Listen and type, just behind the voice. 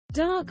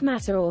Dark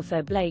Matter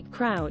author Blake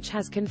Crouch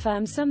has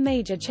confirmed some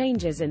major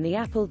changes in the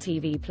Apple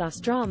TV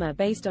Plus drama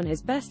based on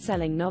his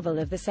best-selling novel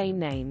of the same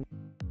name.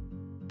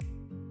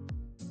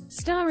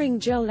 Starring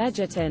Joel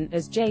Edgerton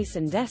as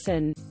Jason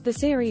Dessen, the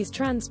series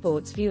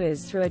transports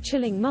viewers through a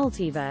chilling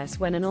multiverse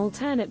when an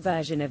alternate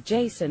version of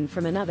Jason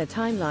from another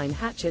timeline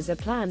hatches a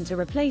plan to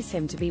replace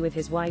him to be with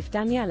his wife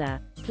Daniela,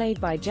 played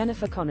by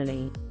Jennifer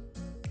Connelly.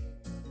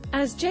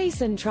 As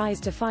Jason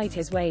tries to fight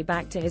his way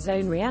back to his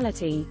own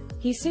reality,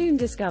 he soon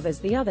discovers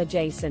the other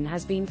Jason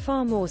has been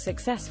far more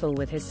successful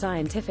with his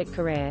scientific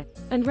career,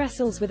 and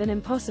wrestles with an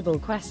impossible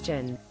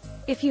question.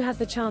 If you had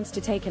the chance to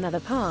take another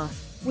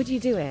path, would you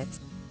do it?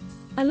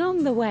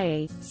 Along the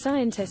way,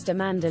 scientist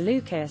Amanda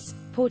Lucas,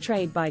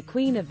 portrayed by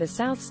Queen of the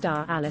South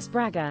star Alice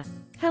Braga,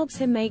 helps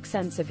him make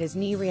sense of his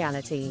new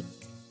reality.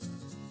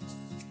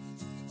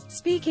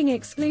 Speaking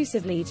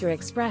exclusively to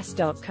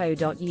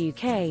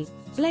Express.co.uk,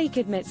 Blake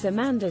admits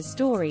Amanda's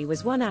story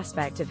was one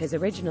aspect of his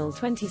original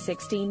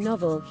 2016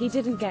 novel he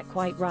didn't get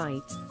quite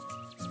right.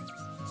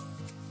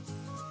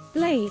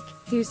 Blake,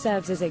 who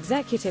serves as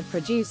executive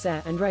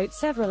producer and wrote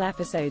several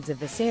episodes of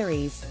the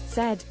series,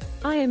 said,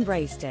 "I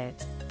embraced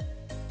it.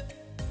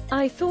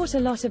 I thought a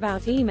lot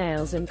about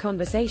emails and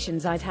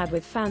conversations I'd had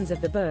with fans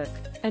of the book,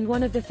 and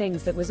one of the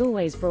things that was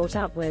always brought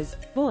up was,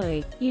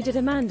 boy, you did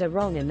Amanda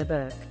wrong in the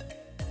book.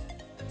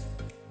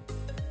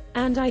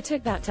 And I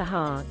took that to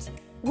heart.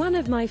 One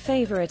of my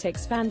favorite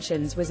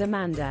expansions was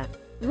Amanda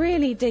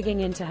really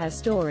digging into her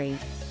story."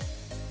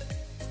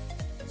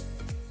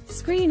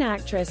 Screen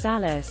actress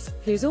Alice,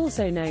 who's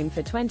also known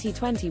for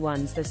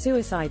 2021's The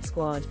Suicide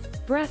Squad,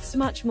 breathes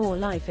much more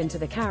life into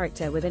the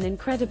character with an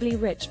incredibly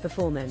rich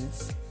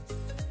performance.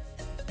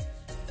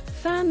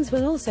 Fans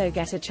will also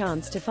get a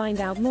chance to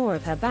find out more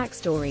of her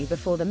backstory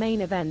before the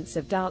main events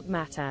of Dark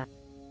Matter.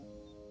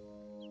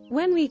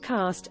 "When we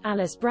cast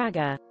Alice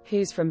Braga,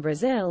 who's from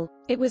Brazil,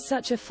 it was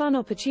such a fun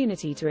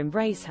opportunity to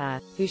embrace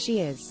her, who she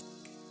is,"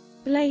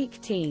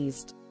 Blake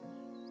teased.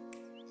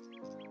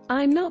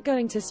 "I'm not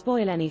going to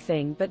spoil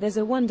anything, but there's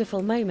a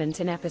wonderful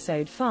moment in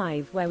episode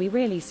 5 where we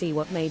really see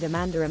what made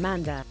Amanda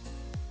Amanda.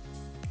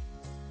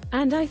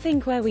 And I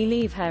think where we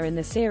leave her in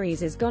the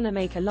series is gonna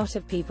make a lot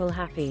of people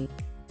happy."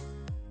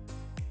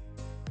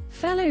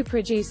 Fellow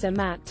producer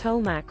Matt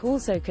Tolmach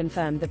also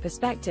confirmed the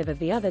perspective of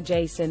the other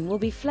Jason will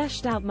be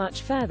fleshed out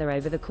much further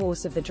over the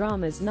course of the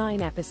drama's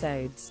 9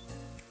 episodes.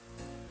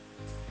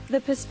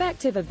 "The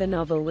perspective of the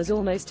novel was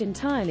almost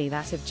entirely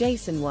that of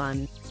Jason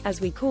 1,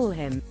 as we call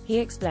him," he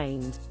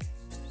explained.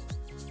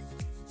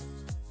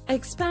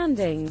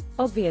 Expanding,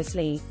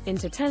 obviously,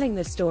 into telling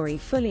the story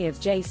fully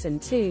of Jason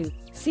 2,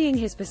 seeing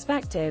his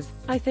perspective,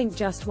 I think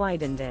just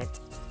widened it.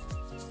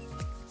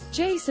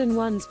 Jason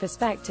 1's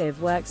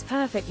perspective works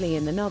perfectly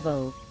in the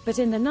novel, but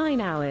in the 9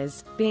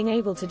 hours, being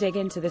able to dig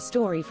into the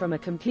story from a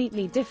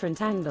completely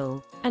different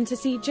angle, and to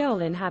see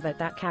Joel inhabit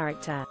that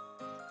character.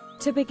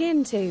 To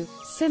begin to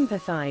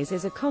sympathize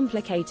is a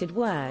complicated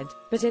word,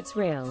 but it's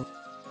real.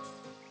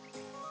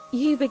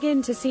 You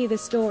begin to see the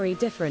story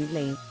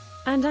differently.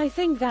 And I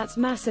think that's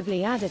massively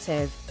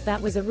additive.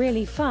 That was a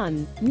really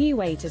fun, new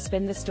way to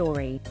spin the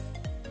story.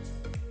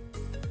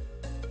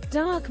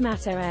 Dark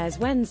Matter airs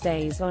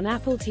Wednesdays on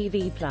Apple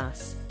TV+.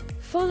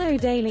 Follow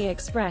Daily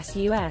Express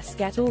US,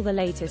 get all the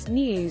latest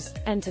news,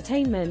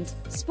 entertainment,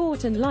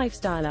 sport and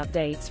lifestyle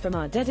updates from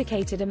our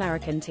dedicated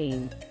American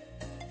team.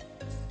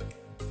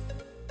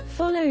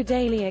 Follow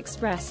Daily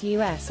Express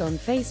US on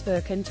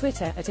Facebook and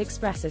Twitter at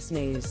Expressus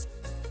News.